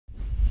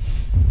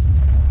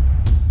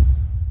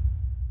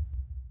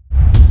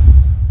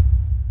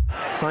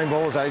same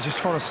ball as that. He's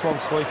just trying to slog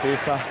sweep here,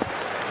 so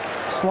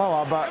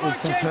slower, but with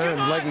some turn,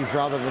 leggies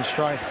rather than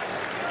straight.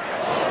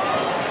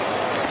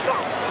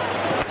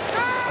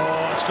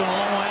 Oh, it's gone a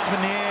long way up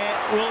in the air.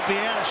 Will it be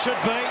out? It should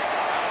be.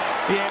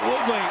 Yeah, it will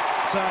be.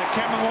 So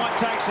Cameron White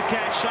takes the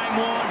catch. Shane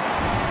Warne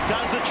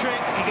does the trick.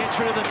 He gets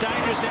rid of the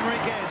dangerous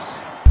Enriquez.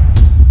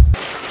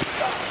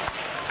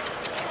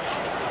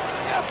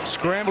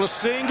 Scrambler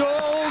single.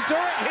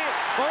 Direct hit.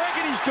 I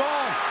reckon he's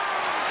gone.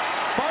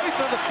 Both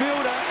of the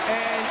fielder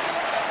and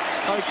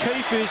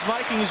O'Keefe is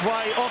making his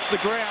way off the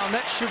ground.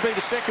 That should be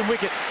the second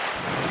wicket.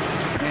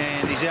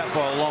 And he's out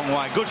by a long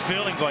way. Good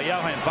fielding by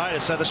Johan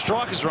Bader. So the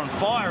strikers are on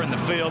fire in the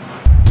field.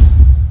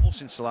 All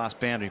since the last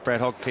boundary.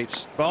 Brad Hogg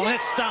keeps bowling.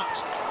 That's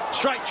stumped.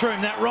 Straight through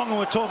him. That wrong one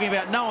we're talking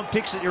about. No one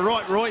picks it. You're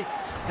right, Roy.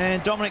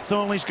 And Dominic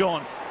Thornley's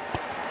gone.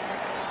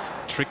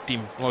 Tricked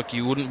him like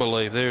you wouldn't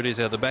believe. There it is,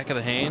 out of the back of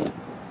the hand.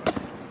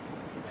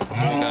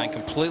 Going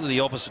completely the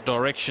opposite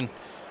direction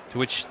to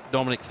which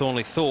Dominic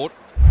Thornley thought.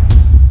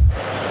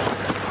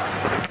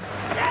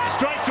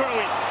 Straight through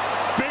it.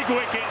 Big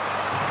wicket.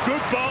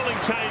 Good bowling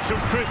change from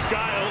Chris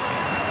Gale.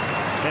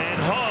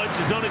 And Hodge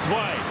is on his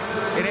way.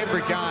 In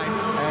every game,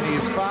 and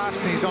he's fast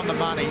and he's on the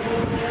money.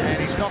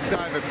 And he's knocked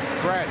over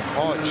Brad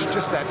Hodge.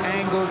 Just that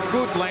angle,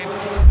 good length.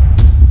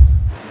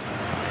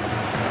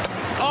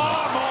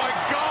 Oh my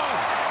God!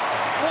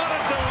 What a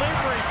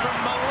delivery from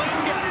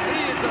Malinga. He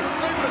is a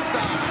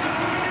superstar.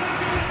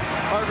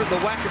 Over at the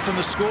whacker from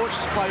the scorch,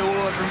 just played all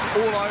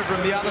over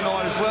him the other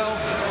night as well.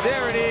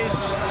 There it is,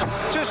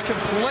 just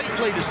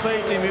completely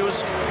deceived him. He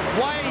was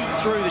way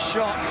through the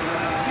shot,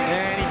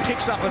 and he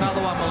picks up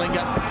another one,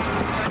 Malinga.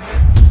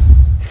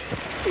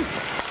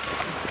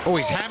 Oh,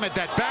 he's hammered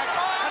that back,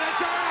 and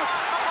it's out!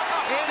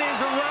 It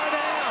is run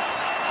out!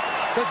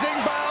 The zing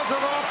bales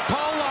are off,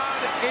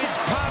 Pollard is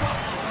pumped.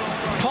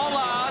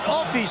 Pollard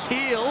off his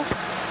heel,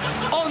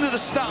 onto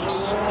the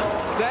stumps.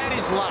 That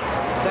is luck,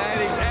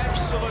 that is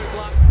absolute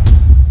luck.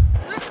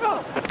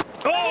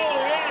 Oh,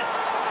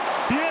 yes!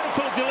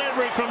 Beautiful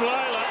delivery from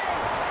Layla.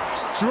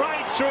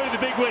 Straight through the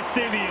big West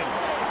Indian.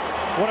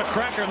 What a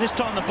cracker, and this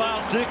time the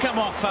bails do come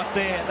off up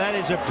there. That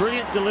is a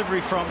brilliant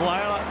delivery from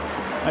Layla.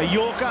 A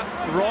Yorker,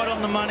 right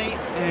on the money,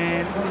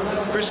 and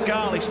Chris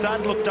Gale, he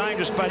started to look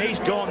dangerous, but he's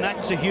gone.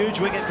 That's a huge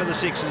wicket for the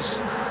Sixers.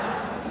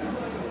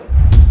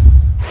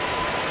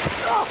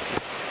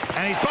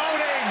 And he's bowled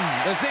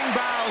in. The zing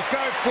bales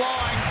go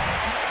flying.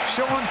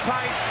 Sean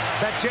Tate,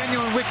 that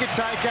genuine wicket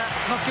taker,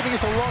 not giving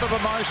us a lot of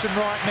emotion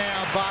right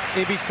now, but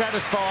he'd be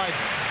satisfied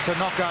to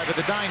knock over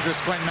the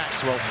dangerous Glenn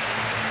Maxwell.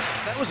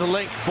 That was a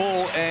length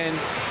ball, and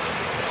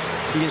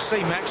you can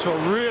see Maxwell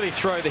really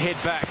throw the head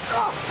back.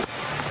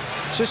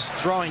 Just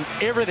throwing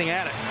everything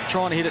at it,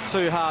 trying to hit it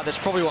too hard. That's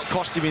probably what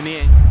cost him in the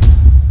end.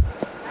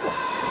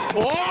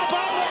 Oh,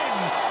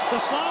 bowling! The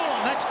slow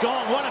one, that's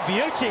gone. What a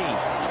beauty.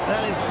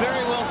 That is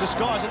very well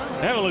disguised.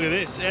 Have a look at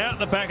this. Out in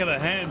the back of the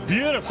hand.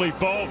 Beautifully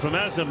bowled from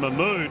Azam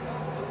Mahmood.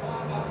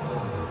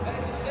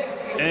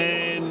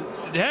 And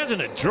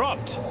hasn't it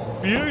dropped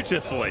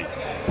beautifully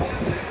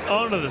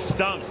onto the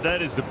stumps?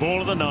 That is the ball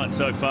of the night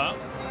so far.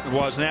 It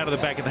was, and out of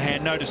the back of the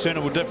hand, no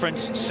discernible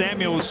difference.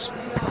 Samuels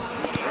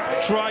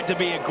tried to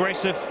be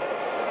aggressive.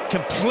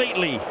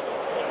 Completely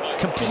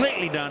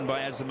done by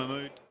Azam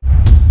Mahmood.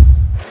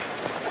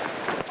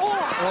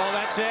 Oh,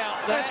 that's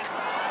out. That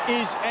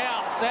is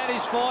out. That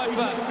is 5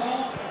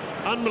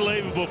 for.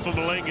 Unbelievable for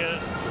Malinga.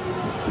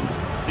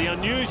 The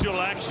unusual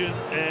action,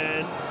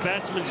 and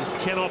batsmen just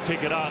cannot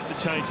pick it up. The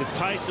change of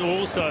pace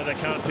also they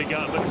can't pick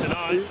up. But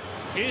tonight,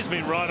 he's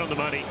been right on the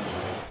money.